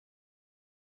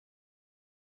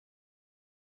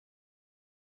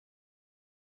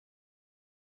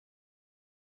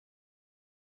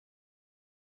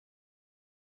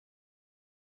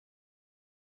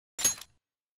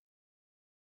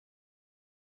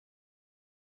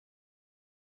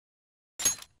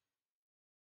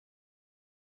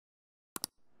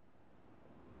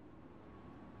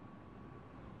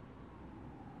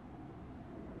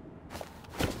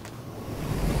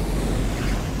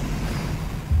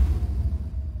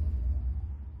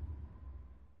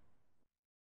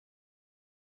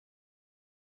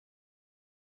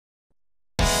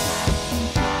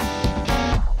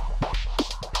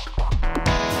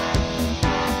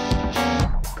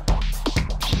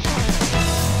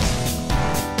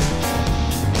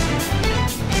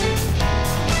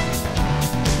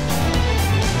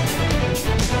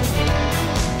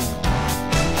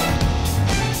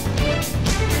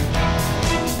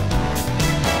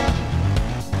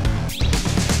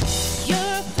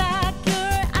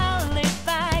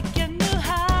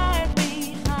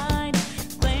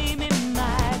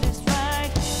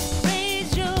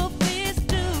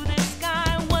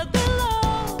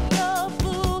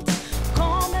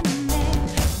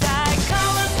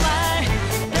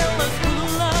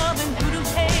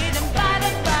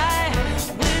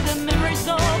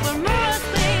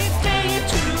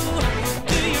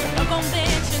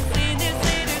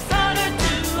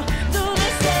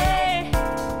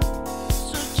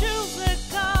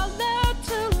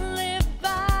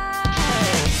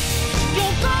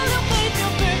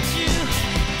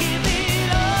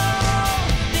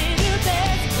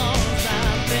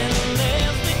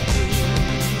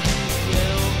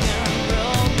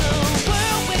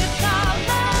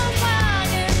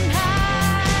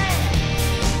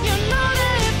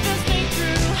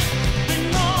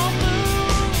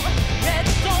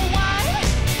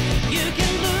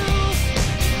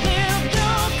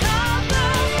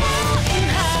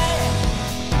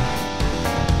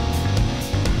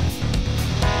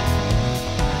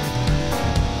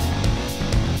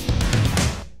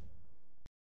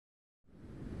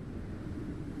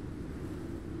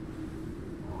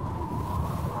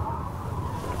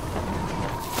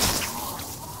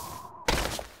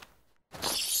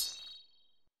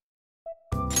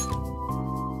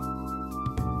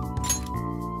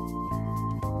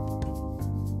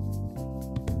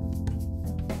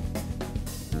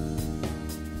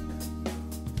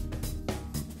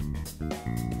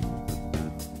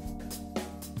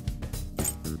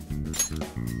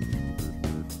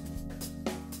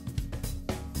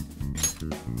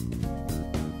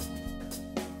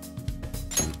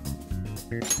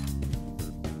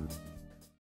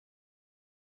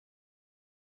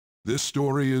This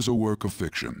story is a work of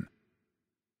fiction.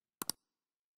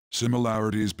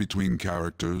 Similarities between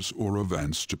characters or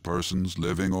events to persons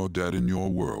living or dead in your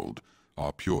world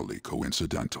are purely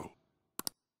coincidental.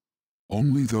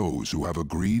 Only those who have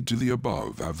agreed to the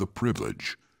above have the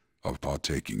privilege of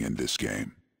partaking in this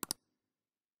game.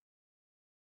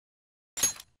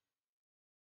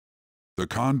 The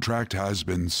contract has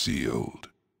been sealed.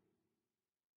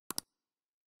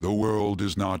 The world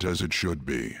is not as it should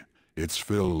be. It's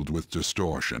filled with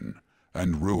distortion,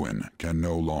 and ruin can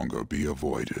no longer be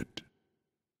avoided.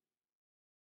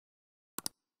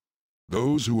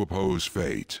 Those who oppose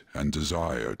fate and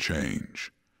desire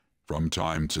change. From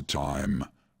time to time,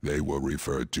 they were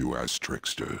referred to as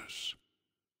tricksters.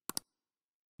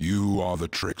 You are the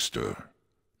trickster.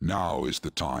 Now is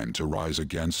the time to rise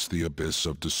against the abyss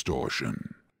of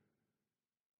distortion.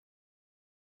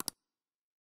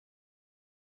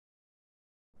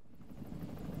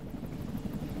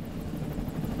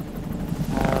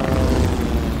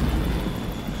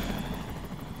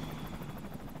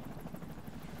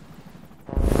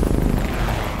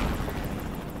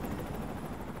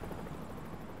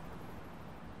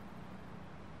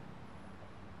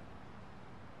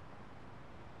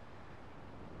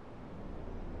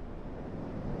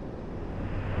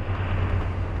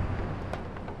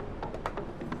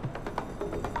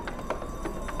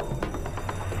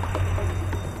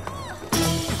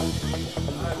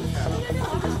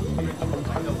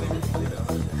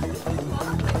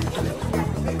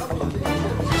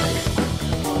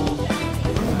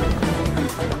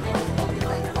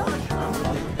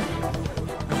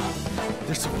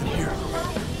 There's something here.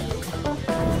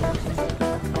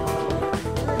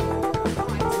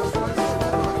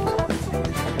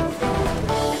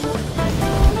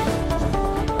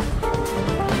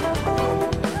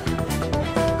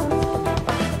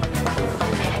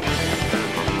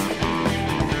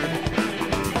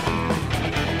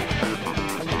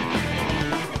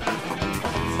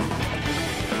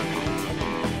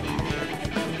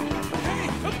 Hey,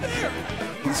 up there!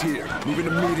 He's here. Moving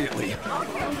immediately.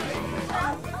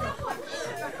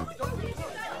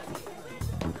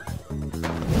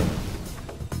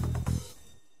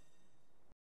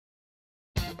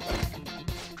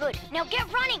 Good. Now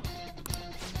get running!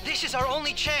 This is our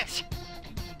only chance!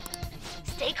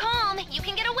 Stay calm. You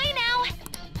can get away now.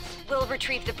 We'll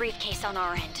retrieve the briefcase on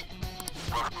our end.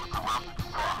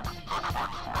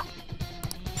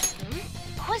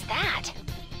 What was that?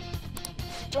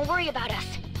 Don't worry about us.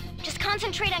 Just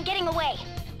concentrate on getting away.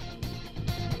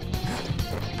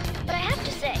 But I have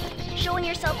to say, showing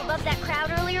yourself above that crowd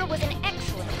earlier was an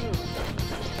excellent move.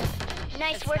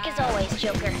 Nice work as always,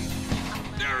 Joker.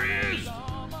 There he is!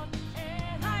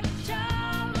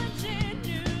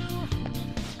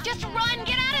 Just run!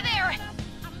 Get out of there!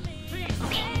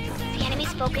 Okay, the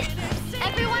enemy's focused.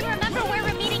 Everyone remember where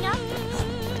we're meeting up?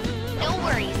 No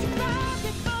worries.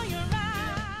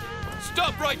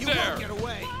 Stop right there! You won't get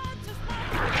away!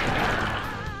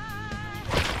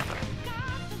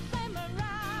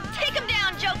 Take him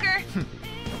down, Joker!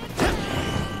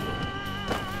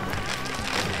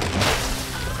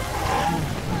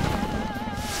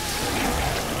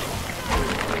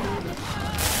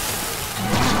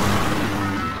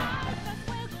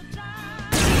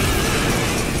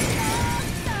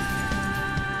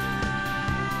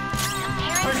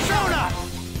 Persona!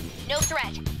 No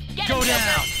threat. Get Go him, Joker.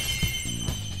 down!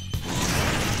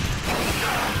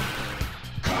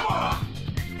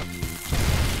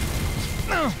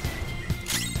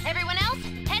 Everyone else,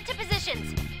 head to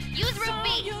positions. Use route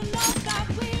B.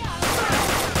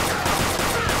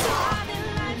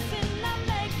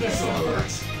 This'll hurt.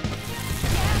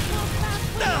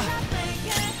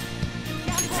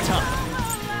 It's time.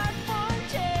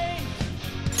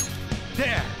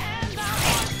 There!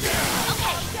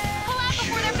 Okay, pull out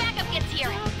before their backup gets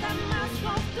here.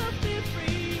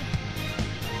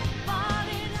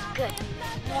 Good.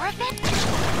 More of it?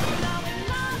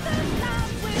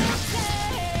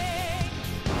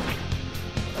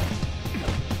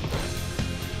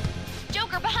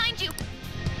 Joker, behind you!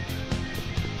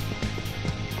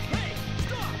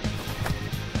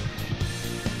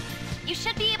 You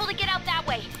should be able to get out that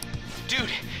way. Dude,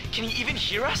 can he even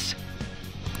hear us?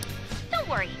 Don't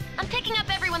worry, I'm picking up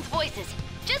everyone's voices.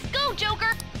 Just go,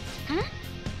 Joker!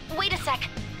 Wait a sec.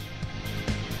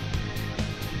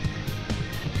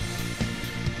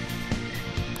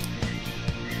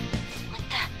 What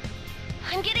the?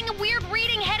 I'm getting a weird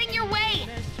reading heading your way!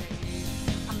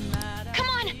 Come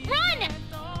on, run!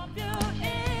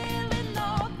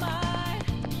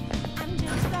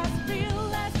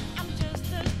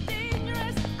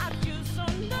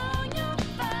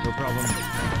 problem.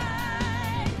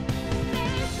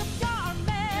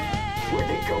 Where'd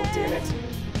they go, damn it?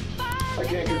 I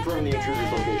can't confirm the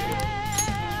intruder's location.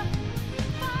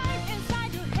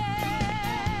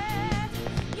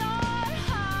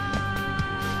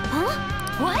 Huh?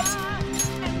 What?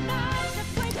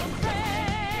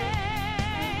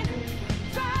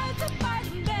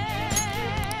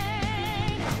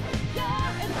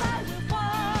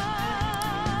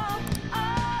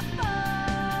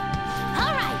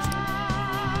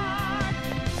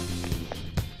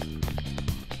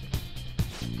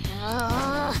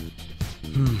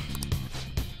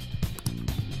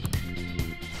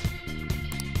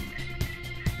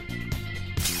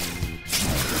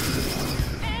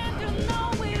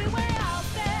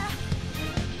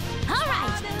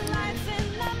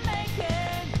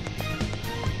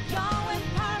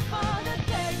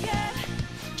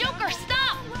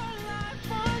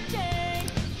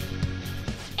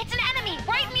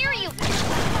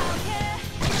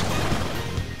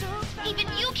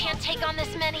 Take on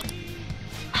this many.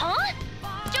 Huh?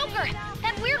 Joker,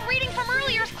 that weird reading from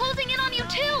earlier is closing in on you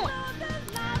too!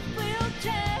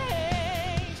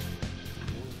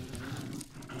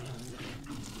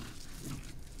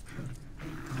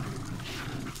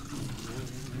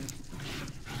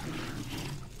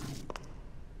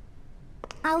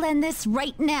 I'll end this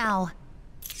right now.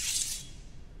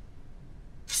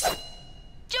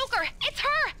 Joker, it's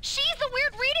her! She's the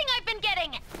weird reading I've been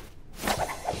getting!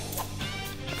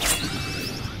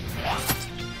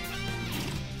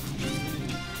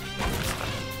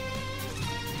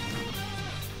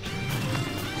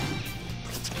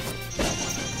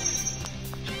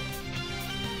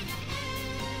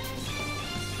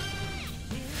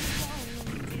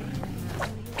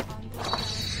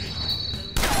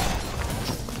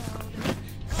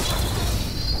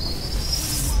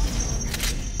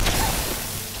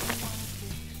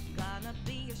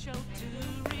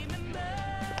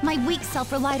 My weak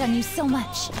self relied on you so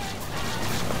much.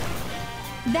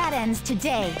 That ends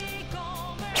today.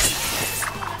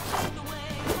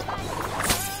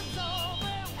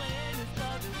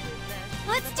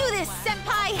 Let's do this,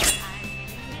 Senpai!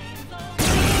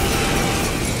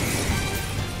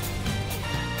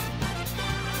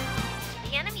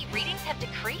 The enemy readings have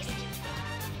decreased?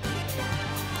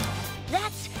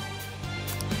 That's...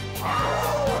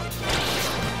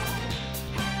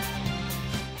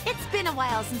 It's been a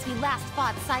while since we last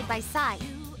fought side by side.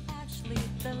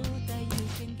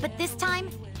 But this time,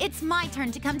 it's my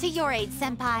turn to come to your aid,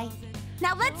 Senpai.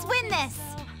 Now let's win this!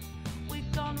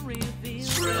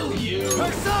 Screw you!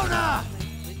 Persona!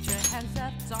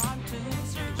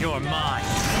 You're mine.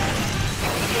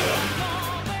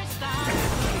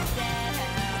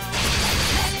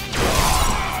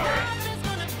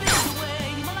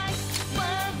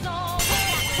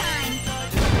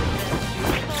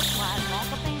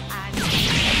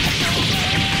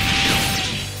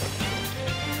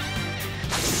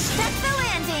 That's the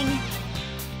landing!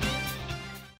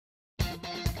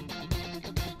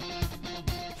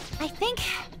 I think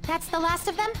that's the last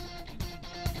of them.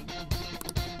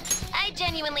 I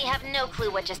genuinely have no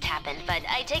clue what just happened, but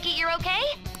I take it you're okay?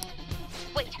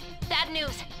 Wait, bad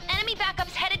news. Enemy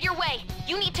backup's headed your way.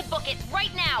 You need to book it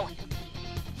right now.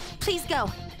 Please go.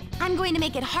 I'm going to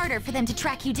make it harder for them to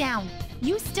track you down.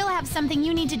 You still have something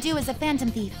you need to do as a Phantom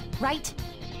Thief, right?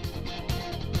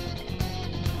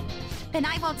 Then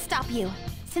I won't stop you.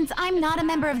 Since I'm not a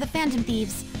member of the Phantom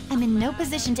Thieves, I'm in no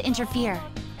position to interfere.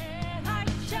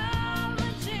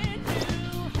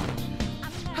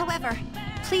 However,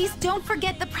 please don't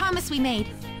forget the promise we made,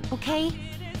 okay?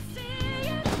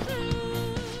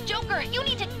 Joker, you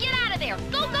need to get out of there!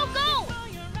 Go, go, go!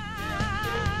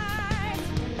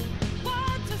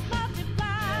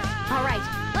 All right,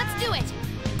 let's do it!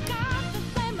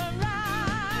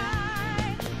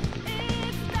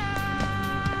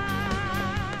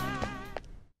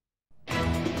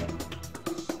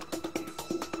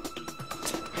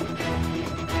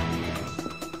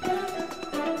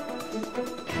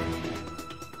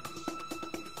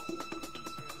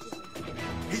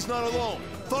 He's not alone.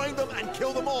 Find them and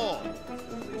kill them all.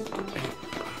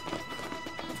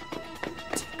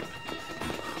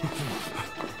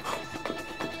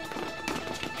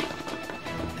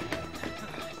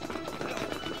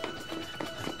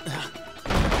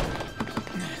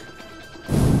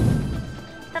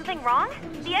 Something wrong?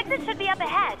 The exit should be up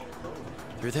ahead.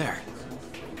 You're there.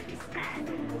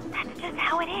 That's just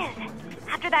how it is.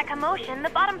 After that commotion, the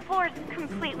bottom floor is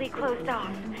completely closed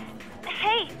off.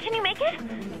 Hey, can you make it?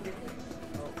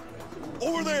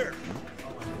 Over there.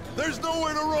 There's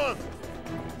nowhere to run.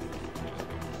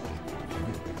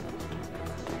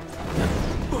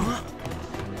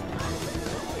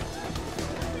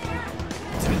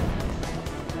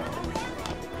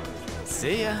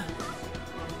 See ya.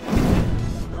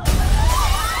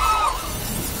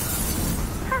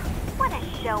 Huh, what a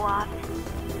show-off.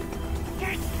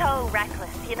 You're so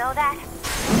reckless, you know that?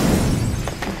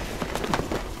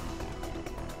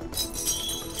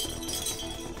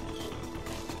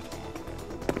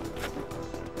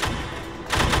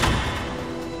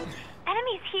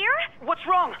 Enemies here? What's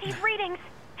wrong? These readings.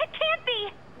 It can't be!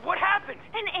 What happened?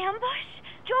 An ambush?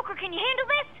 Joker, can you handle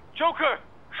this? Joker!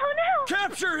 Oh no!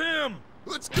 Capture him!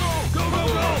 Let's go! Go, go,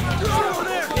 go! Get over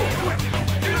there!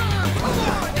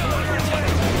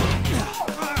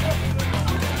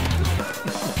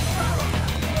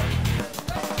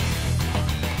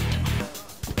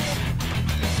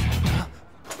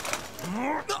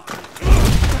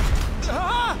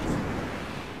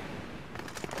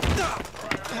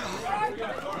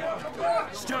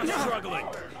 Still struggling.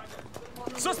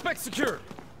 Suspect secured.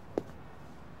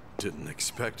 Didn't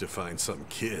expect to find some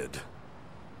kid.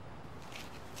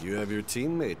 You have your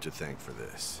teammate to thank for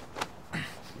this.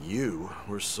 You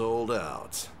were sold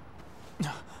out.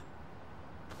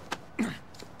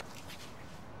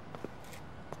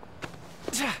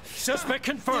 Suspect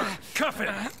confirmed. Cuff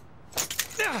it.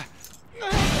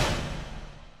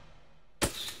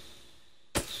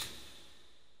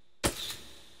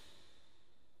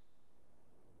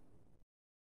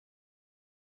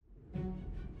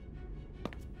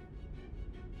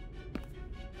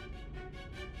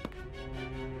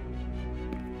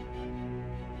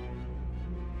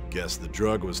 Guess the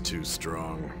drug was too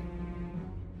strong.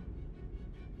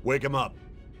 Wake him up.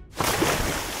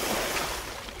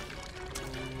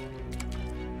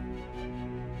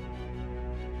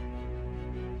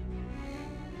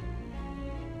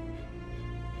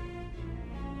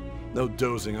 No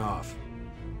dozing off.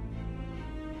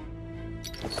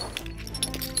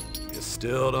 You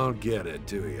still don't get it,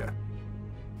 do you?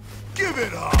 Give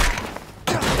it up!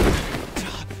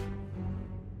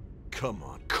 Come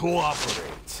on,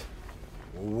 cooperate.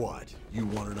 What? You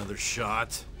want another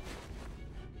shot?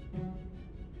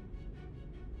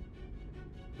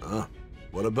 Huh?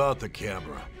 What about the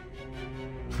camera?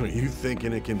 Are you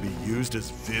thinking it can be used as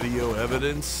video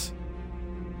evidence?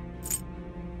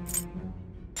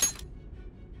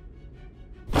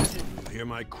 You hear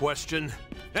my question?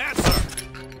 Answer!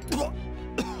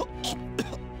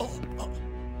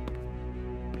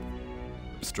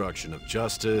 Obstruction of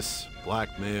justice,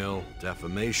 blackmail,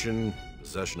 defamation,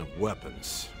 possession of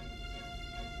weapons.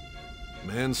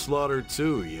 Manslaughter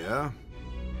too, yeah?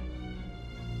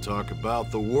 Talk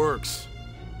about the works.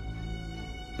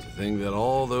 To think that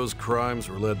all those crimes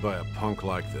were led by a punk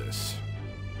like this.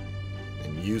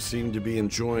 And you seem to be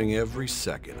enjoying every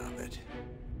second of it.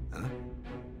 Huh?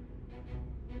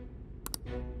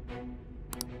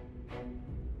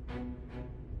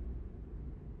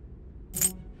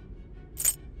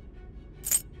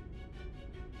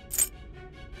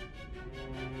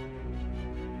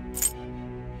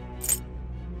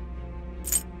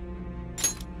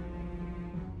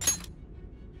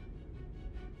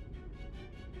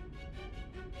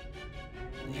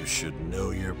 You should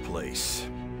know your place.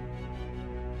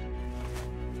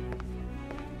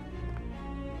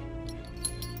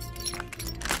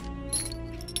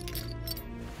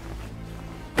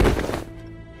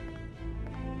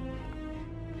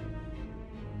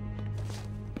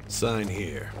 Sign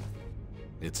here.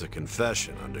 It's a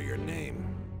confession under your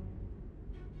name.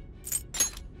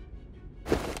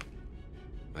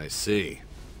 I see.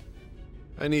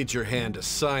 I need your hand to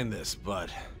sign this, but...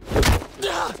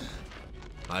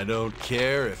 I don't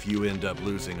care if you end up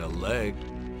losing a leg.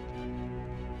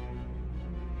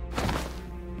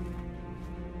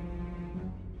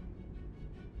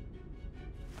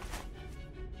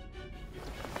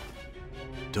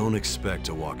 Don't expect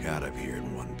to walk out of here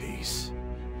in one piece.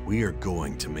 We are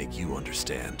going to make you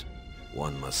understand.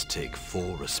 One must take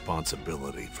full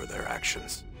responsibility for their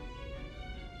actions.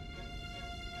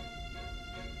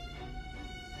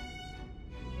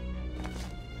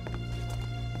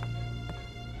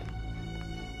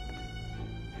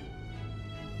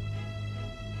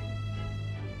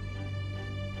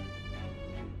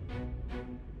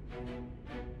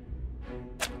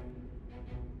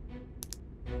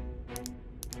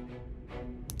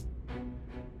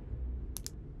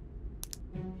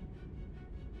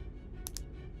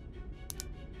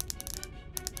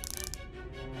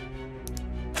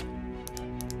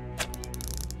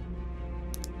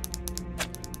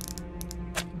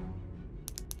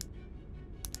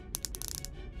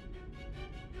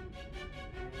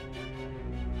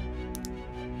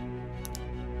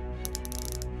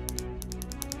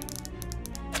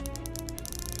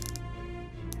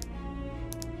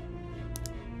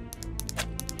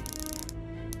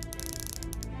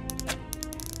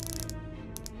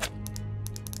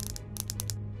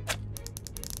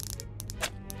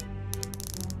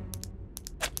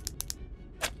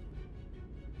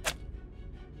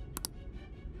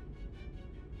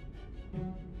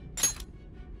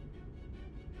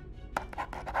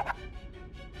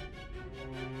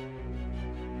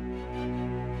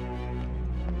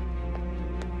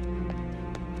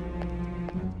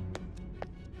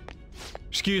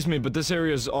 Excuse me, but this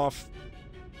area's off...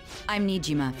 I'm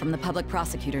Nijima from the Public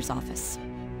Prosecutor's Office.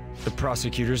 The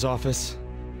Prosecutor's Office?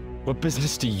 What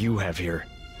business do you have here?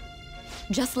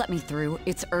 Just let me through.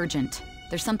 It's urgent.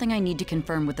 There's something I need to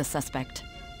confirm with the suspect.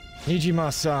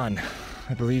 Nijima-san,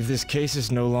 I believe this case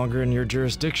is no longer in your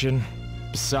jurisdiction.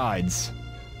 Besides...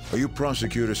 Are you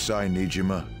Prosecutor Sai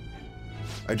Nijima?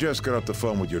 I just got off the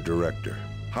phone with your director.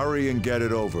 Hurry and get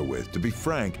it over with. To be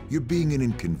frank, you're being an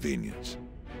inconvenience.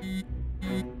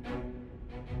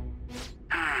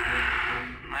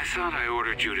 I thought I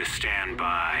ordered you to stand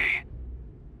by.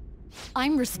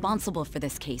 I'm responsible for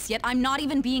this case, yet I'm not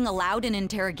even being allowed an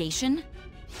interrogation?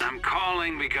 I'm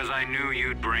calling because I knew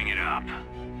you'd bring it up.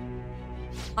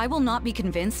 I will not be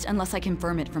convinced unless I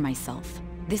confirm it for myself.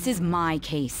 This is my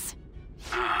case.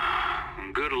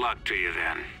 Good luck to you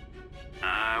then.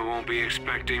 I won't be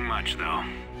expecting much, though.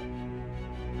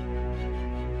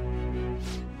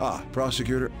 Ah,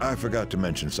 Prosecutor, I forgot to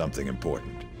mention something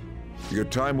important. Your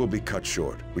time will be cut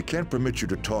short. We can't permit you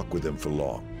to talk with him for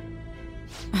long.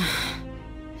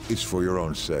 It's for your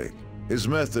own sake. His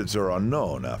methods are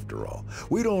unknown, after all.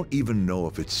 We don't even know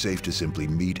if it's safe to simply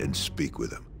meet and speak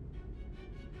with him.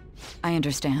 I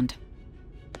understand.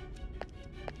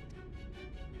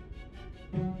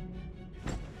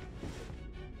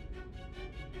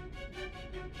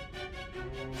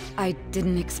 I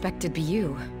didn't expect it'd be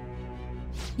you.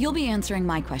 You'll be answering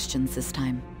my questions this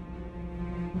time.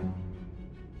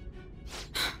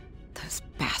 Those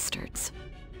bastards.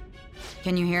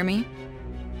 Can you hear me?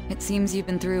 It seems you've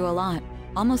been through a lot.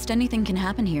 Almost anything can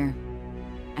happen here.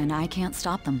 And I can't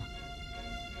stop them.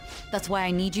 That's why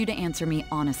I need you to answer me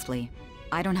honestly.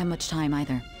 I don't have much time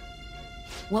either.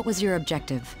 What was your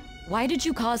objective? Why did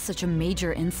you cause such a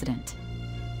major incident?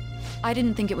 I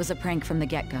didn't think it was a prank from the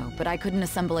get-go, but I couldn't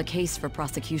assemble a case for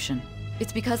prosecution.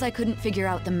 It's because I couldn't figure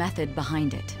out the method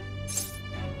behind it.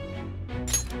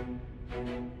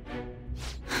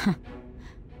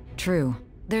 True.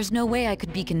 There's no way I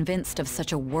could be convinced of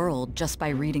such a world just by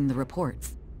reading the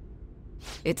reports.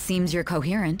 It seems you're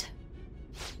coherent.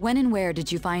 When and where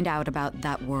did you find out about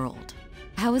that world?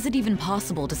 How is it even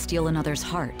possible to steal another's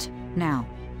heart? Now,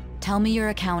 tell me your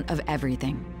account of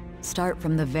everything. Start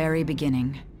from the very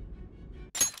beginning.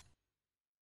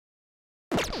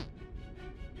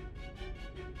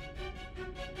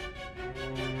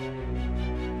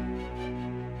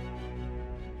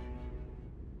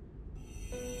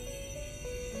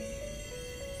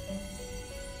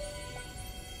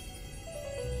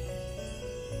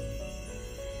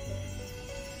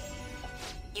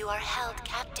 You are held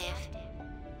captive,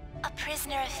 a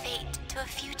prisoner of fate to a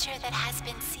future that has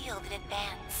been sealed in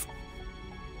advance.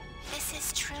 This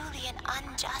is truly an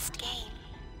unjust game.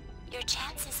 Your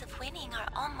chances of winning are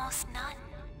almost none.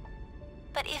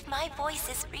 But if my voice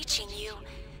is reaching you,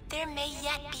 there may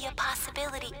yet be a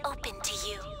possibility open to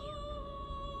you.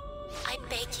 I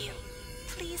beg you,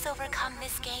 please overcome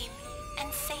this game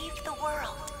and save the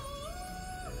world.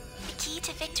 The key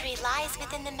to victory lies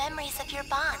within the memories of your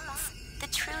bonds. The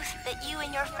truth that you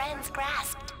and your friends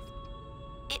grasped.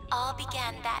 It all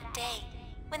began that day,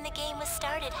 when the game was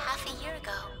started half a year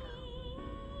ago.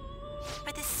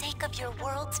 For the sake of your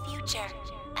world's future,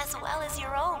 as well as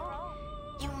your own,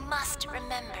 you must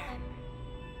remember.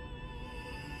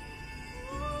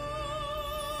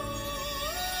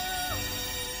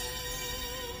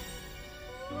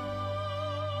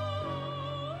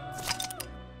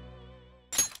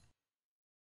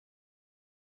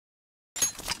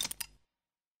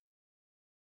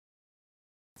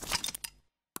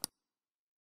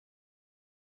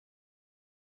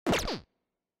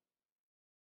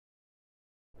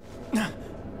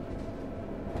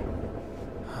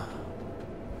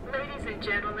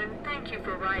 Gentlemen, thank you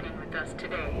for riding with us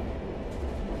today.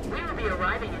 We will be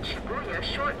arriving in Shibuya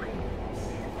shortly.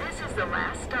 This is the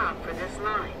last stop for this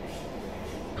line.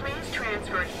 Please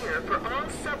transfer here for all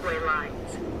subway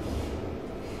lines.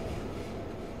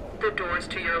 The doors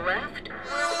to your left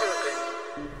will open.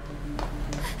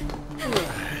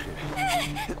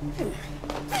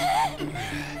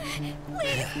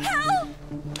 Please help!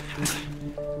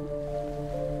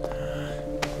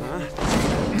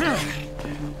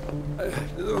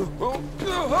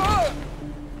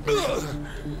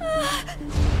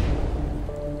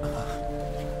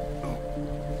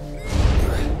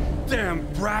 Damn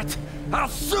brat! I'll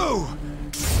sue!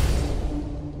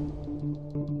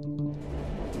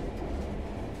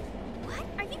 What?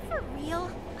 Are you for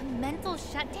real? A mental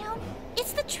shutdown?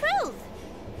 It's the truth!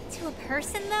 To a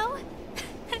person, though?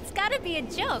 That's gotta be a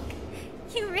joke.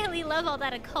 You really love all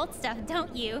that occult stuff,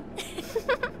 don't you?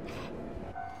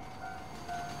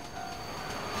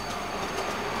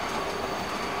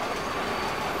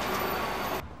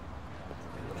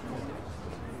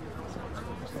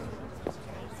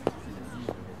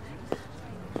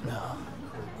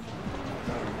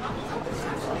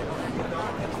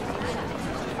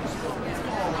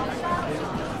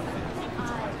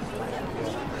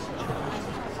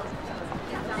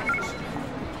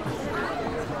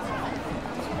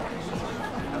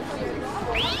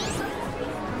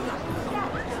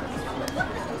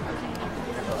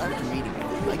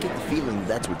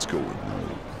 That's what's going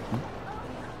on.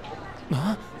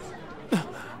 Huh?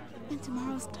 And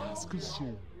tomorrow's task is so...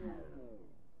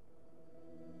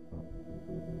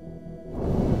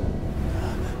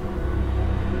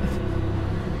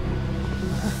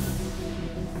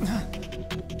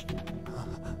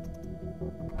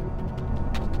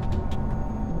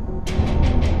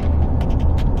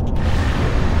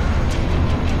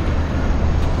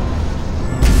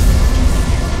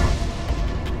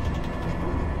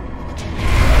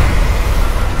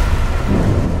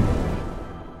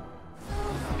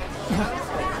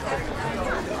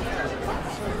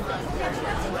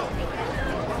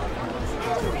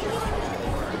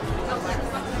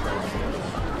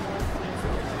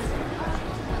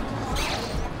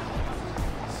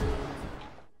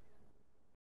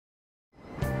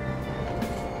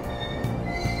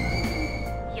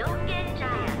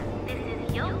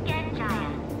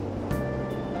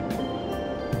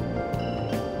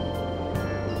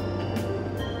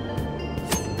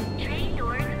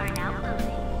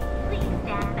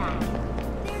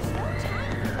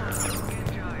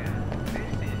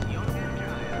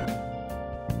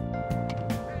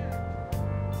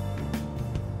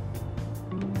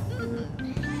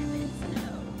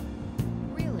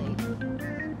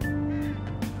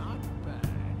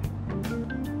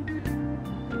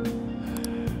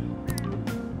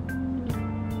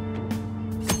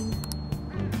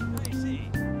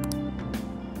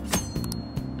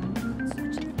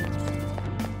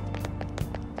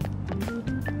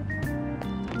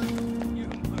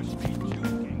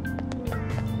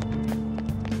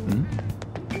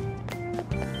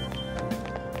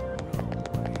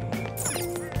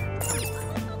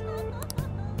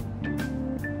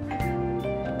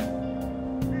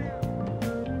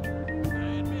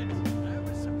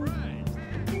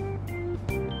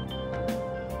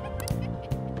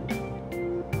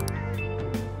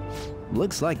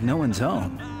 Looks like no one's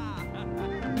home.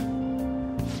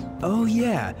 Oh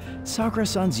yeah,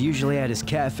 Sakura-san's usually at his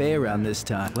cafe around this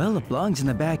time. Well, it belongs in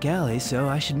the back alley, so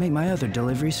I should make my other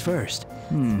deliveries first.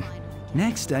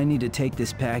 Next, I need to take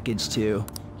this package to...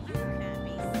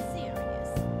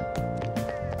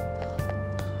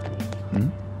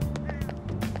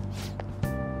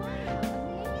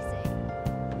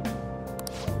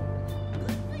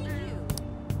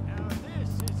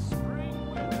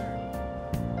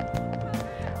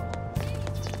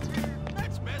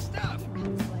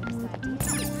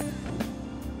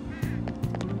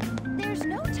 There's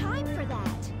no time for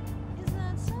that. Is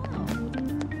that so?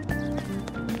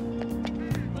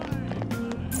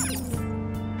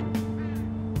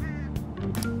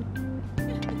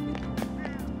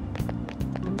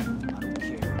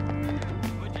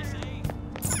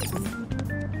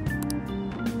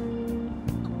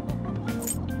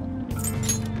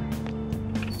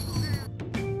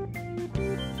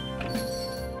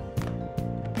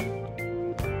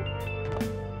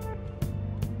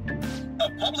 A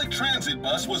public transit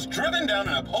bus was driven down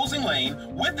an opposing lane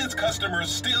with its customers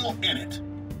still in it.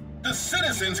 The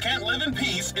citizens can't live in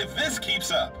peace if this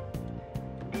keeps up.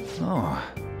 Oh,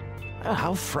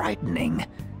 how frightening.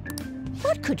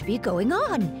 What could be going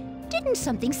on? Didn't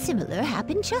something similar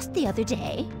happen just the other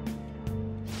day?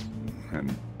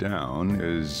 And down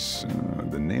is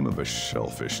the name of a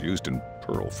shellfish used in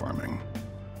pearl farming.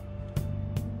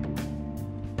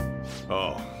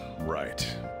 Oh, right.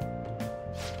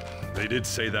 They did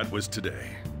say that was today.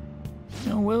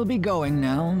 We'll be going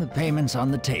now. The payment's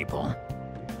on the table.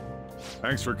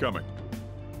 Thanks for coming.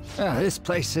 This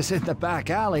place is in the back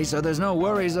alley, so there's no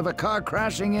worries of a car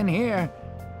crashing in here.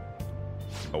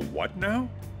 A what now?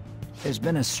 There's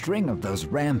been a string of those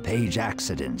rampage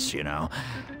accidents, you know.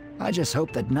 I just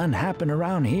hope that none happen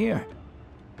around here.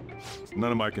 It's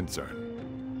none of my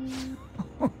concern.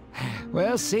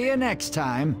 We'll see you next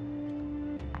time.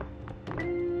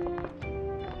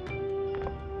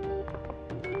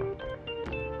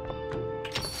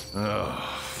 Ugh,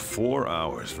 4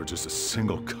 hours for just a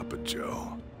single cup of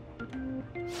joe.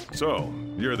 So,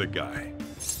 you're the guy.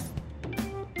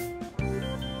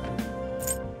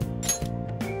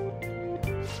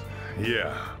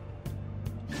 Yeah.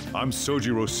 I'm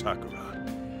Sojiro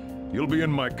Sakura. You'll be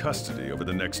in my custody over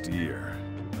the next year.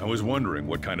 I was wondering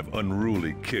what kind of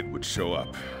unruly kid would show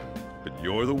up. But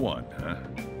you're the one, huh?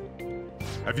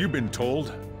 Have you been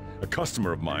told? A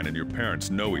customer of mine and your parents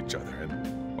know each other,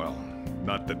 and, well,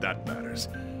 not that that matters.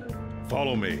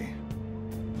 Follow me.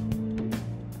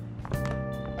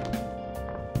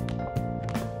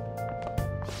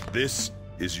 This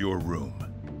is your room.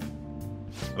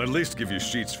 I'll at least give you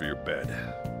sheets for your bed.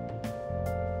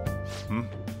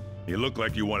 You look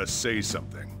like you want to say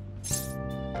something.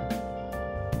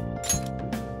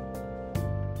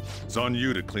 It's on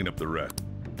you to clean up the rest.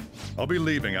 I'll be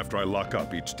leaving after I lock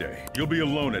up each day. You'll be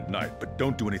alone at night, but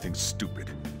don't do anything stupid.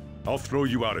 I'll throw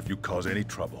you out if you cause any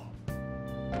trouble.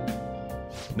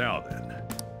 Now then,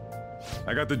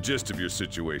 I got the gist of your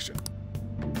situation.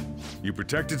 You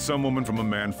protected some woman from a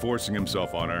man forcing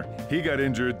himself on her. He got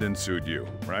injured, then sued you,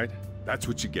 right? That's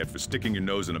what you get for sticking your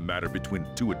nose in a matter between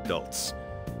two adults.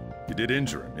 You did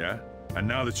injure him, yeah? And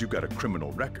now that you've got a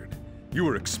criminal record, you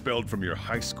were expelled from your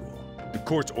high school. The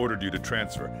courts ordered you to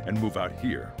transfer and move out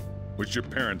here, which your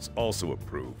parents also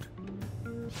approved.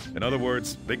 In other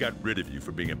words, they got rid of you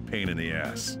for being a pain in the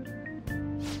ass.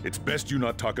 It's best you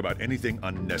not talk about anything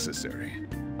unnecessary.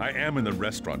 I am in the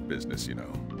restaurant business, you know.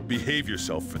 Behave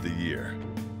yourself for the year.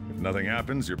 If nothing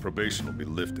happens, your probation will be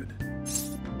lifted.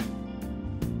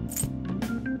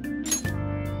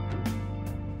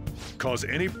 Cause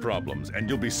any problems, and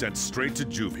you'll be sent straight to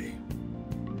juvie.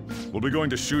 We'll be going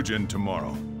to Shujin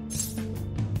tomorrow.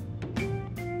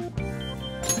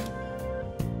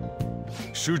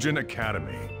 Shujin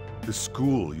Academy, the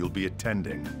school you'll be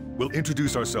attending. We'll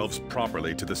introduce ourselves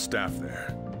properly to the staff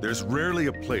there. There's rarely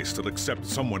a place that'll accept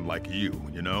someone like you,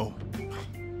 you know?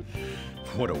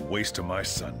 What a waste of my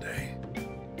Sunday.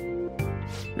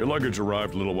 Your luggage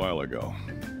arrived a little while ago.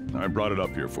 I brought it up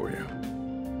here for you.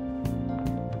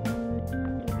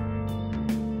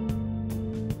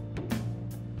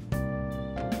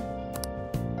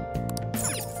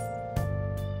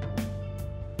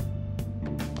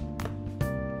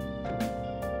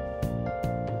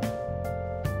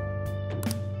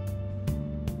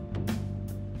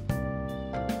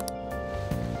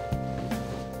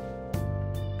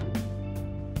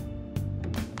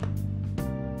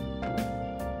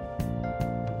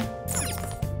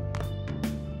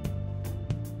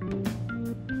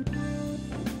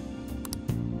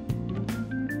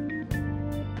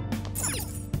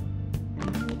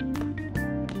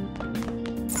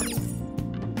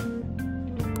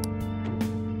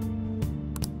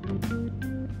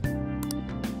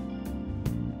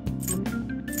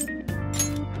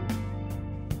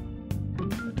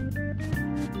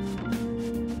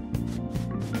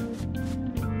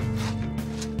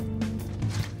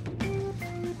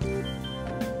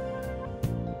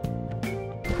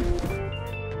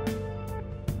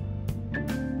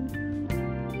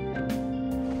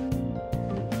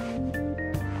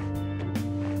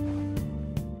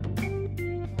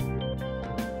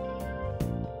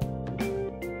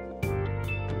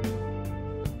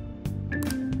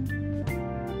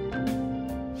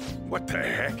 What the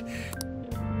heck?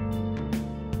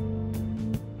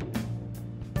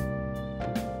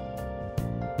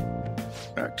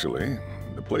 Actually,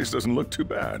 the place doesn't look too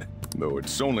bad. Though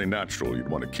it's only natural you'd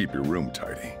want to keep your room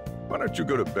tidy. Why don't you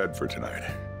go to bed for tonight?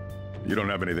 You don't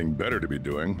have anything better to be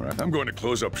doing, right? I'm going to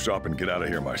close up shop and get out of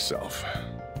here myself.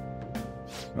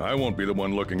 I won't be the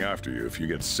one looking after you if you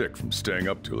get sick from staying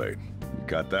up too late. You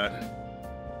got that?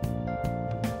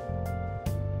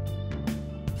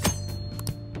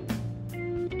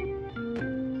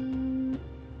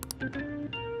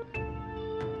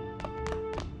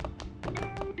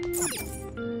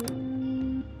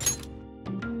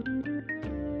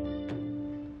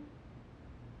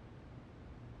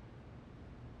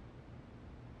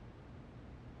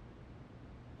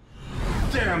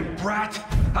 Damn brat!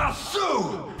 I'll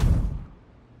sue!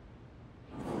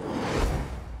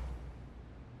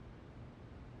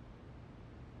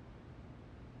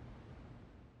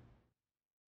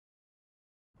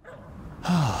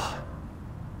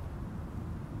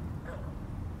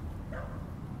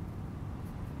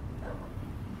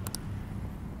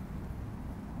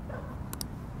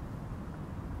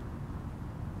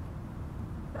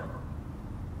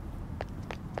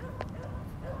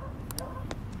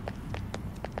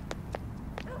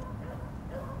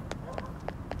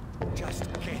 Just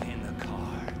get in the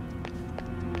car.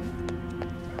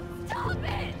 Stop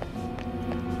it!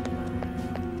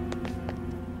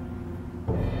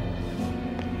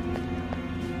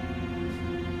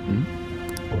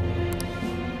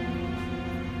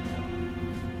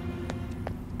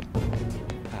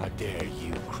 How dare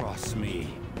you cross me?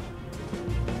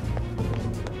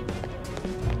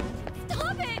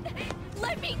 Stop it!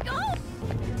 Let me go!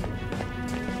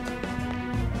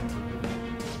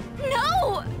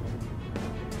 No!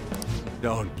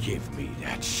 Don't give me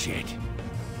that shit.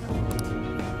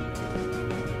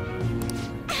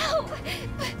 Ow!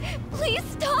 Please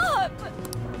stop!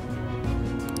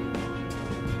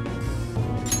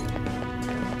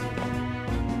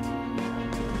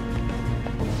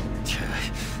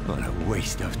 What a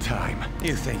waste of time.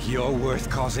 You think you're worth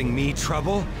causing me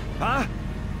trouble? Huh?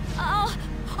 I'll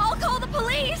call the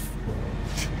police!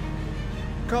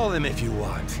 Call them if you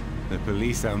want. The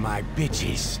police are my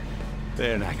bitches.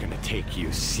 They're not gonna take you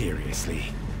seriously.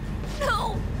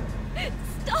 No!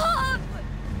 Stop!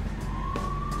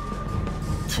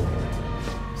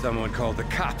 Someone called the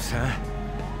cops, huh?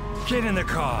 Get in the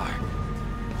car!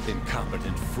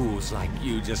 Incompetent fools like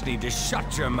you just need to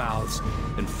shut your mouths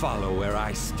and follow where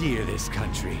I steer this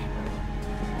country.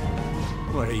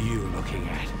 What are you looking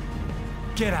at?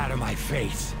 Get out of my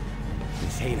face!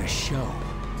 This ain't a show.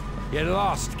 Get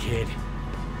lost, kid.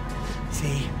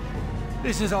 See?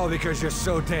 This is all because you're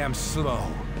so damn slow.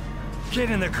 Get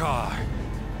in the car!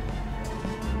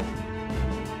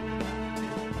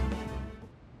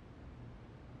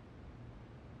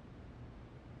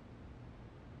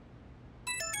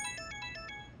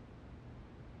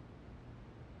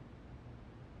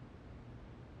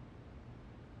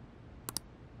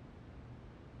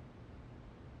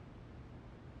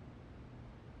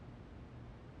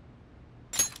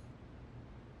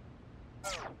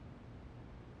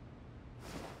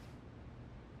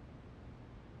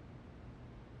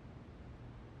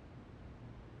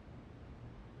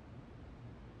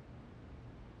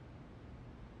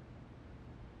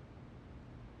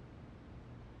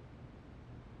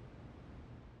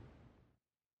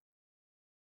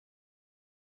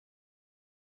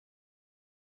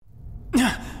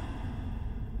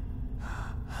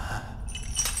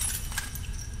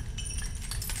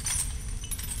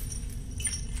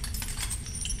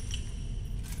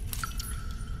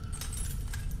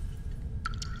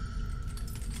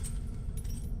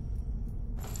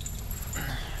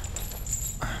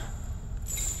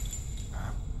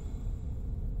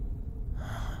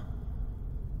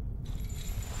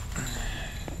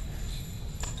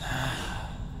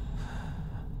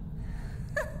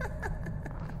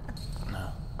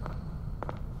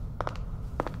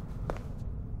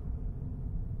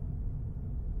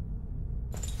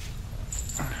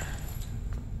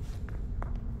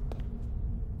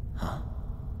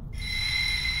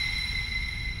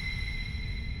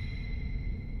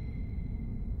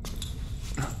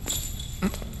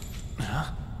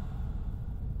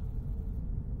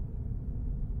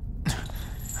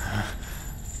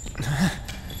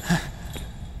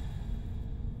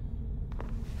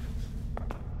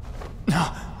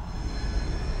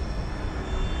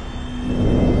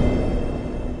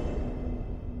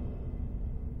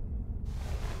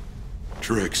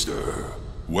 Trickster,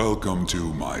 welcome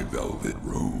to my velvet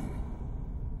room.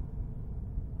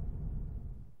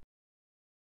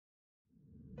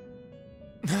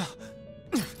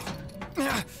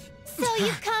 So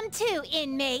you've come too,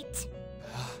 inmate.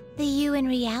 The you in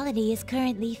reality is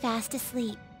currently fast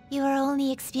asleep. You are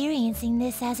only experiencing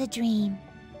this as a dream.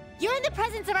 You're in the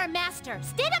presence of our master.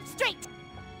 Stand up straight!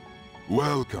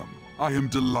 Welcome. I am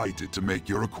delighted to make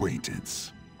your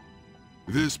acquaintance.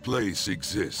 This place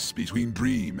exists between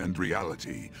dream and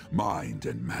reality, mind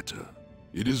and matter.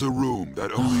 It is a room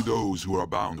that only those who are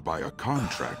bound by a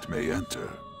contract may enter.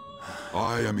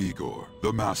 I am Igor,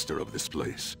 the master of this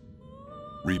place.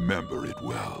 Remember it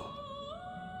well.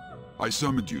 I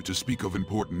summoned you to speak of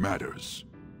important matters.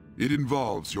 It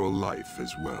involves your life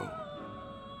as well.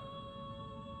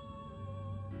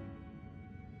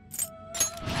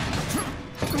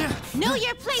 Know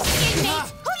your place, inmate!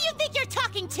 Who do you think you're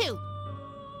talking to?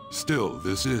 Still,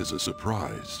 this is a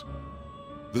surprise.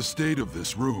 The state of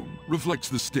this room reflects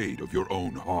the state of your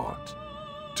own heart.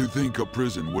 To think a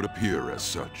prison would appear as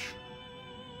such.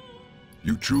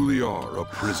 You truly are a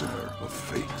prisoner of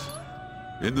fate.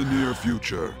 In the near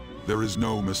future, there is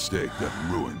no mistake that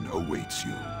ruin awaits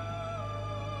you.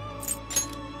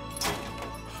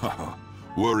 Haha,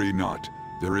 worry not.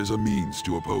 There is a means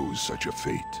to oppose such a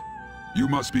fate. You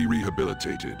must be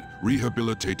rehabilitated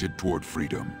toward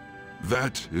freedom.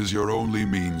 That is your only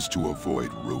means to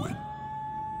avoid ruin.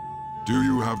 Do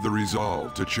you have the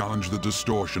resolve to challenge the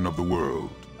distortion of the world?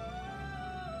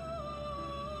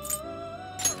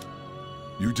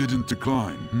 You didn't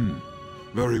decline,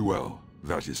 Very well,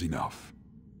 that is enough.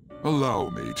 Allow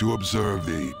me to observe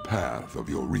the path of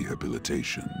your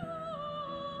rehabilitation.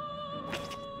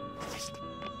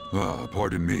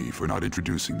 Pardon me for not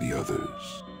introducing the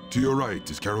others. To your right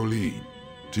is Caroline.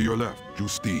 To your left,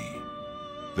 Justine.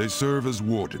 They serve as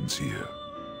wardens here.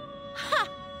 Ha!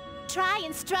 Try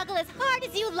and struggle as hard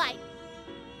as you like.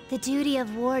 The duty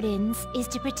of wardens is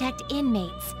to protect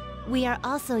inmates. We are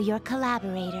also your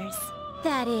collaborators.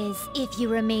 That is, if you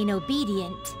remain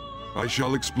obedient. I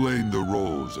shall explain the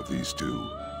roles of these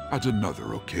two at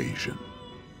another occasion.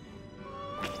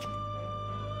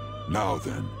 Now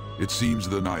then, it seems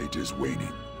the night is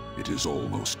waning. It is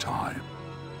almost time.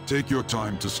 Take your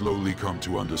time to slowly come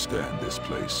to understand this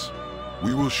place.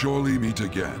 We will surely meet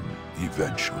again,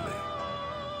 eventually.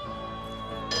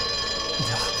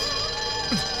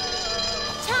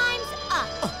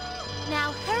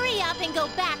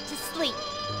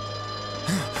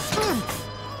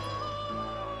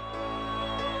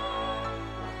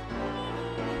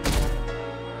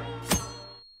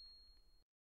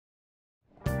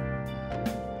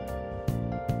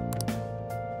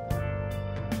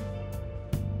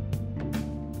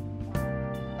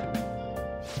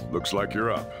 Looks like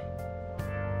you're up.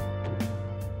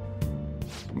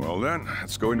 Well then,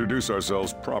 let's go introduce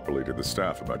ourselves properly to the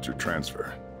staff about your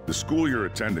transfer. The school you're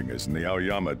attending is in the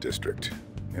Aoyama district.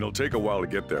 It'll take a while to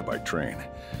get there by train.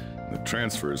 The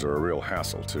transfers are a real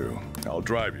hassle, too. I'll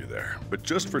drive you there, but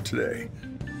just for today.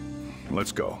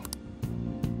 Let's go.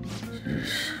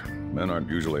 Jeez, men aren't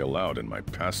usually allowed in my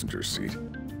passenger seat.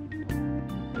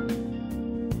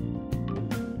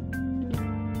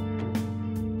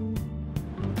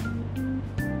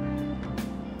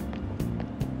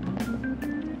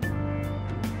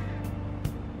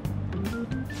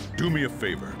 Do me a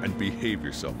favor and behave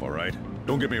yourself, all right?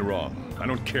 Don't get me wrong. I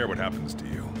don't care what happens to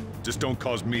you. Just don't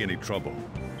cause me any trouble.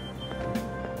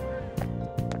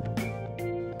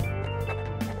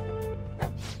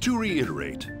 To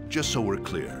reiterate, just so we're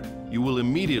clear, you will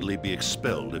immediately be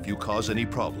expelled if you cause any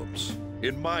problems.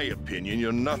 In my opinion,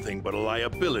 you're nothing but a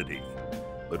liability.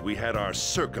 But we had our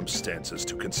circumstances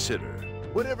to consider.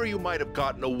 Whatever you might have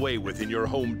gotten away with in your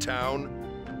hometown,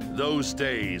 those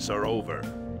days are over.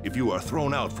 If you are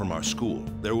thrown out from our school,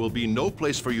 there will be no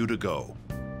place for you to go.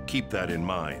 Keep that in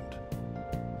mind.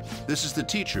 This is the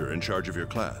teacher in charge of your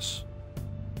class.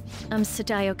 I'm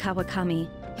Sadayo Kawakami.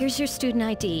 Here's your student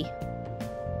ID.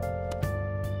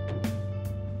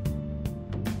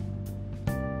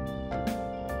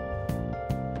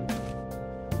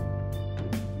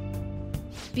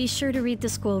 Be sure to read the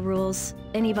school rules.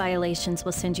 Any violations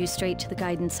will send you straight to the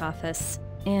guidance office.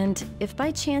 And if by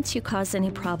chance you cause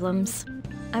any problems,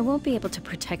 I won't be able to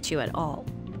protect you at all.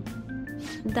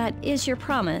 That is your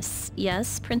promise,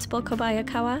 yes, Principal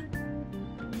Kobayakawa?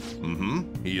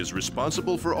 Mm-hmm. He is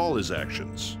responsible for all his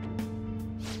actions.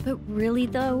 But really,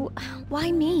 though,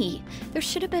 why me? There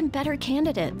should have been better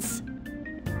candidates.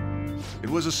 It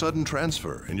was a sudden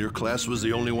transfer, and your class was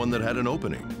the only one that had an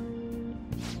opening.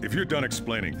 If you're done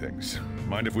explaining things,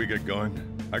 mind if we get going?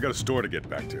 I got a store to get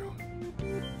back to.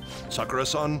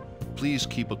 Sakura-san, please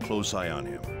keep a close eye on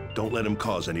him. Don't let him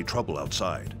cause any trouble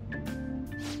outside.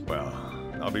 Well,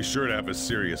 I'll be sure to have a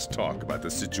serious talk about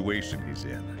the situation he's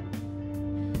in.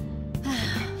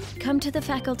 Come to the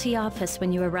faculty office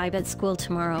when you arrive at school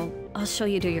tomorrow. I'll show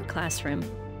you to your classroom.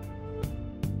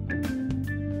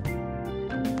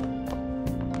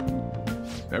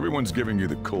 Everyone's giving you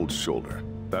the cold shoulder.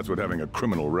 That's what having a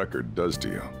criminal record does to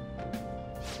you.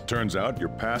 Turns out your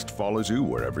past follows you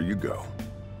wherever you go.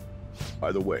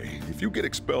 By the way, if you get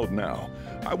expelled now,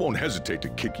 I won't hesitate to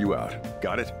kick you out.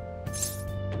 Got it?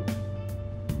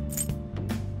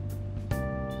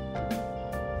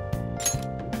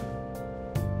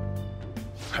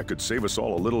 I could save us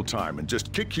all a little time and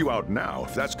just kick you out now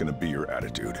if that's gonna be your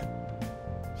attitude.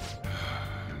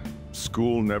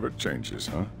 School never changes,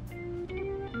 huh?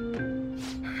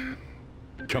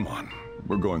 Come on,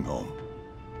 we're going home.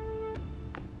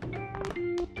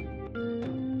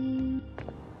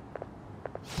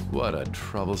 What a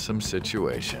troublesome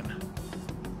situation.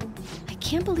 I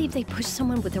can't believe they pushed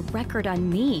someone with a record on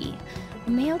me. A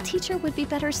male teacher would be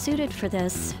better suited for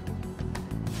this.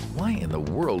 Why in the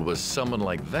world was someone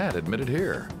like that admitted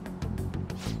here?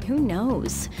 Who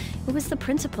knows? It was the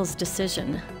principal's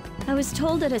decision. I was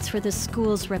told that it's for the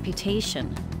school's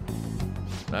reputation.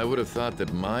 I would have thought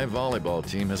that my volleyball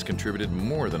team has contributed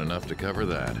more than enough to cover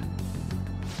that.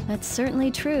 That's certainly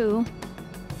true.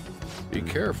 Be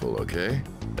careful, okay?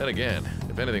 Then again,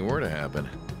 if anything were to happen,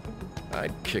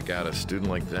 I'd kick out a student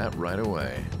like that right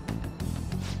away.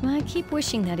 I keep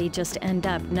wishing that he'd just end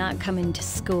up not coming to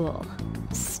school.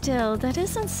 Still, that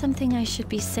isn't something I should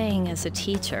be saying as a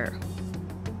teacher.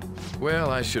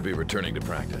 Well, I should be returning to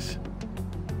practice.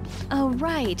 Oh,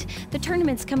 right. The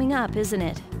tournament's coming up, isn't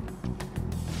it?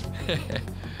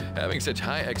 Having such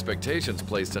high expectations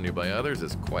placed on you by others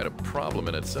is quite a problem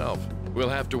in itself. We'll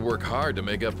have to work hard to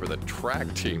make up for the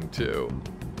track team, too.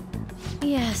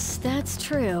 Yes, that's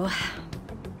true.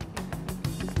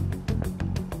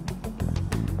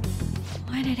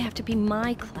 Why'd it have to be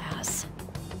my class?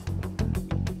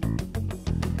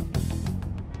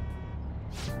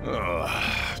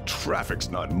 Traffic's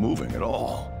not moving at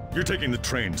all. You're taking the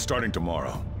train starting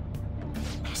tomorrow.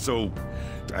 So,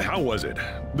 how was it?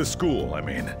 The school, I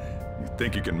mean. You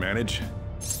think you can manage?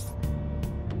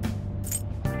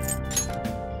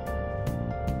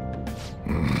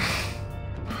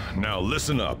 Now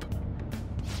listen up.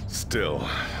 Still,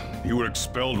 you were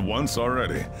expelled once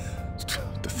already.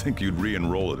 To think you'd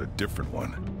re-enroll at a different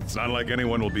one. It's not like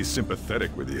anyone will be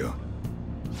sympathetic with you.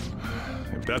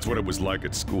 If that's what it was like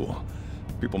at school,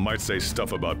 people might say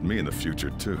stuff about me in the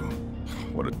future, too.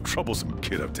 What a troublesome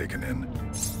kid I've taken in.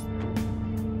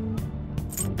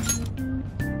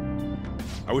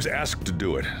 I was asked to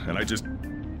do it, and I just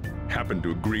happened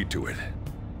to agree to it.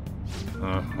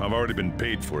 I've already been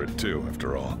paid for it too,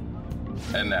 after all.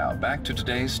 And now, back to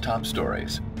today's top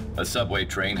stories. A subway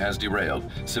train has derailed,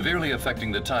 severely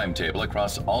affecting the timetable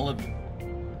across all of...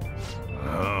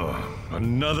 Oh,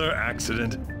 another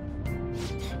accident?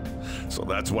 So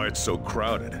that's why it's so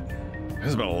crowded.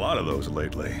 There's been a lot of those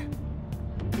lately.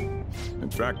 In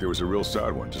fact, there was a real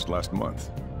sad one just last month.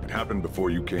 It happened before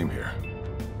you came here.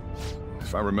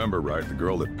 If I remember right, the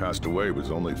girl that passed away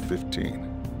was only 15.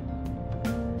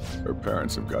 Her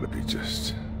parents have got to be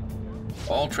just...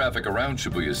 All traffic around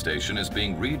Shibuya Station is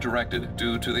being redirected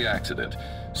due to the accident,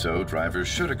 so drivers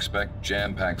should expect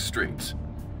jam-packed streets.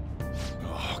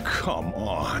 Oh, come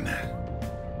on. The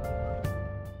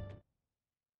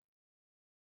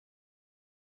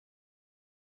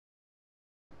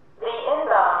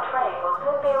inbound train will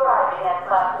soon be arriving at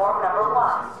platform number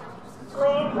 1.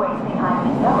 Please wait behind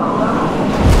the yellow line.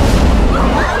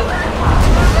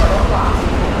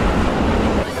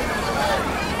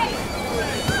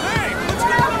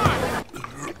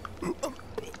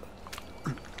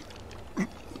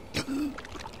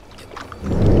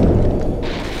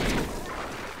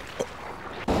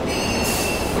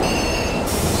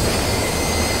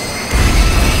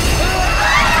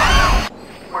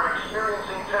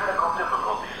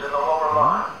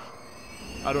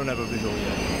 I don't have a visual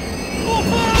yet.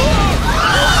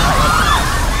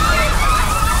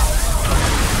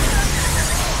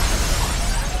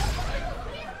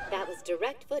 That was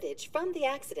direct footage from the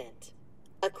accident.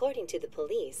 According to the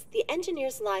police, the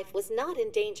engineer's life was not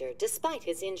in danger despite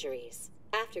his injuries.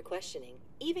 After questioning,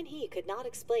 even he could not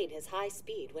explain his high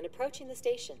speed when approaching the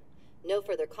station. No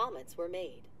further comments were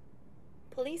made.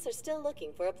 Police are still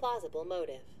looking for a plausible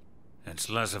motive.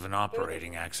 It's less of an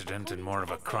operating accident and more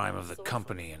of a crime of the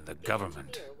company and the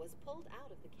government.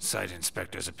 Site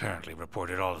inspectors apparently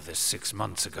reported all of this 6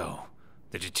 months ago.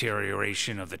 The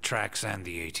deterioration of the tracks and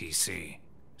the ATC.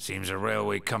 Seems a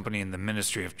railway company and the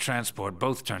Ministry of Transport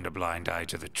both turned a blind eye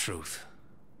to the truth.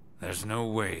 There's no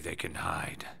way they can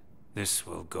hide. This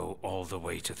will go all the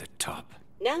way to the top.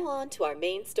 Now on to our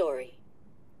main story.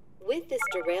 With this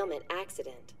derailment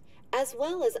accident, as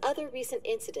well as other recent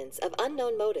incidents of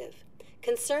unknown motive,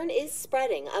 concern is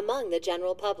spreading among the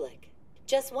general public.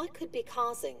 Just what could be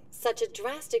causing such a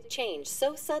drastic change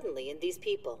so suddenly in these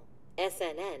people?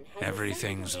 SNN has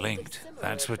Everything's linked.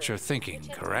 That's what you're thinking,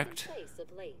 correct?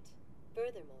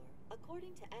 Furthermore,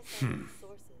 according to SNN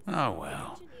sources, Oh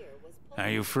well. Are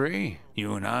you free?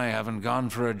 You and I haven't gone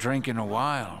for a drink in a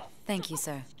while. Thank you,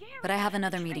 sir. But I have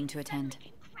another meeting to attend.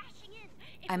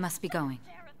 I must be going.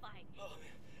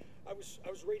 I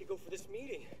was ready to go for this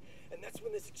meeting, and that's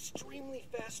when this extremely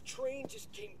fast train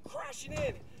just came crashing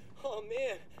in. Oh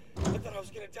man, I thought I was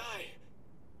gonna die.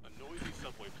 A noisy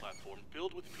subway platform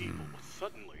filled with people was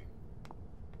suddenly...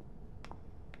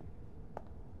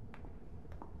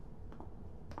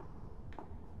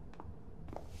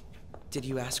 Did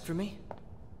you ask for me?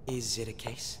 Is it a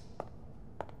case?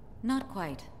 Not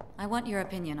quite. I want your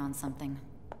opinion on something.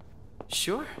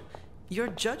 Sure. Your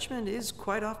judgment is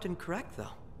quite often correct,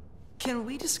 though. Can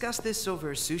we discuss this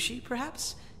over sushi,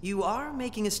 perhaps? You are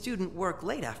making a student work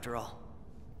late, after all.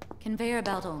 Conveyor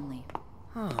belt only.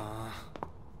 Aww.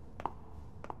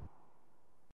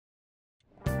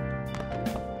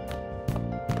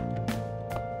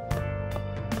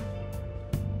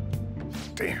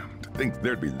 Damn, to think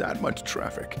there'd be that much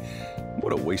traffic.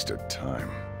 What a waste of time.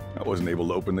 I wasn't able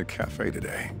to open the cafe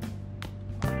today.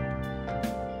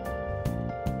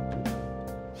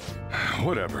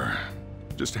 Whatever.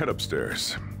 Just head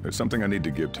upstairs. There's something I need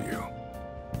to give to you.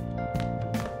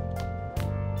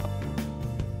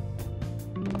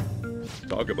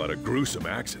 Talk about a gruesome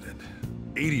accident.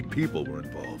 80 people were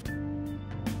involved.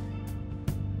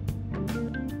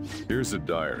 Here's the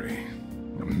diary.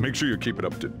 Make sure you keep it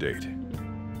up to date.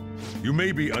 You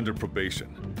may be under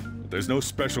probation, but there's no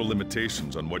special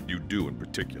limitations on what you do in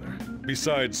particular.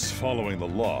 Besides following the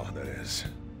law, that is.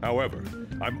 However,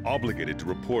 I'm obligated to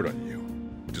report on you,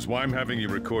 which is why I'm having you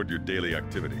record your daily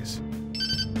activities.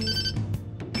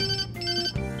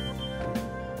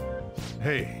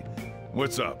 Hey,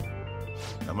 what's up?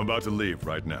 I'm about to leave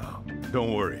right now.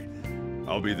 Don't worry.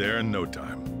 I'll be there in no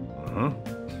time.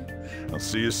 I'll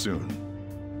see you soon.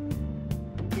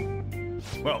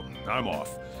 Well, I'm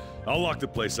off. I'll lock the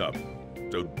place up.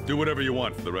 So do whatever you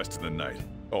want for the rest of the night.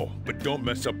 Oh, but don't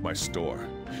mess up my store.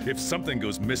 If something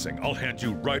goes missing, I'll hand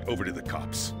you right over to the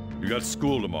cops. You got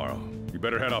school tomorrow. You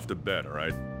better head off to bed, all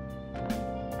right?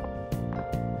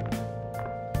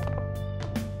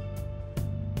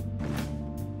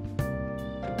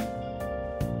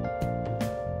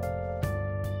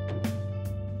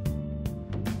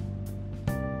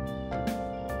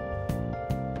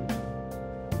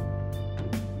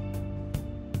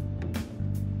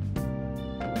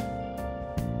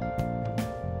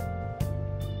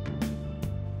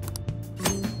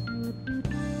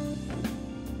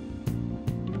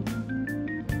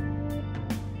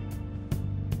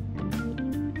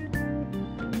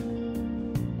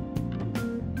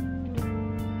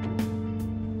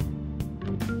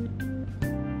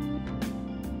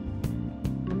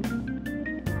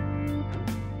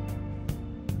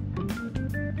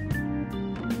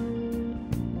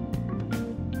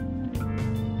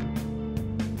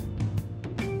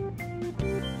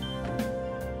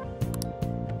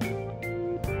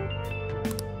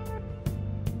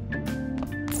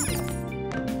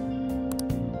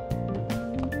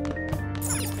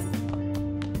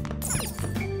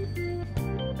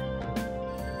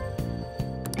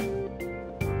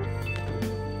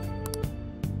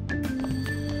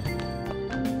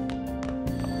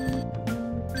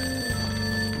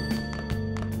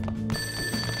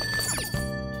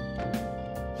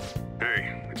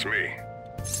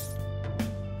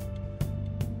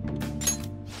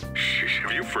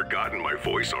 forgotten my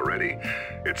voice already?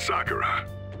 It's Sakura.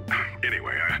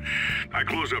 Anyway, I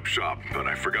closed up shop, but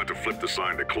I forgot to flip the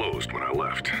sign to closed when I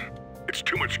left. It's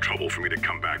too much trouble for me to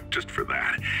come back just for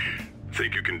that.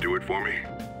 Think you can do it for me?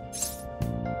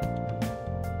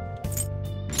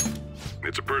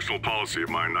 It's a personal policy of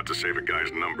mine not to save a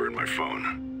guy's number in my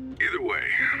phone. Either way,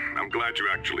 I'm glad you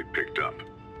actually picked up.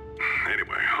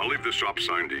 Anyway, I'll leave the shop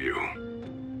sign to you.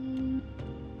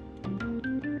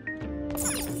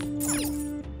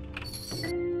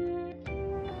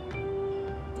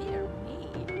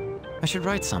 I should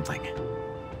write something.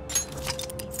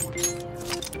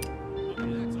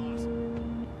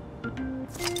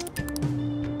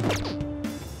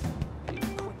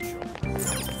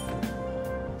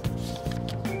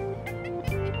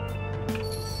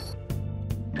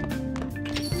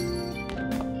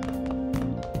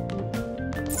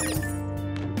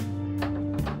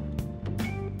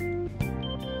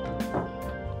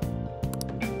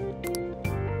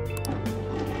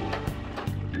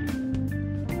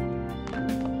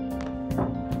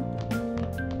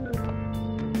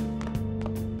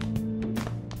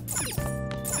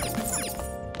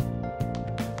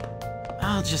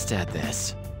 I'll just add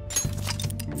this.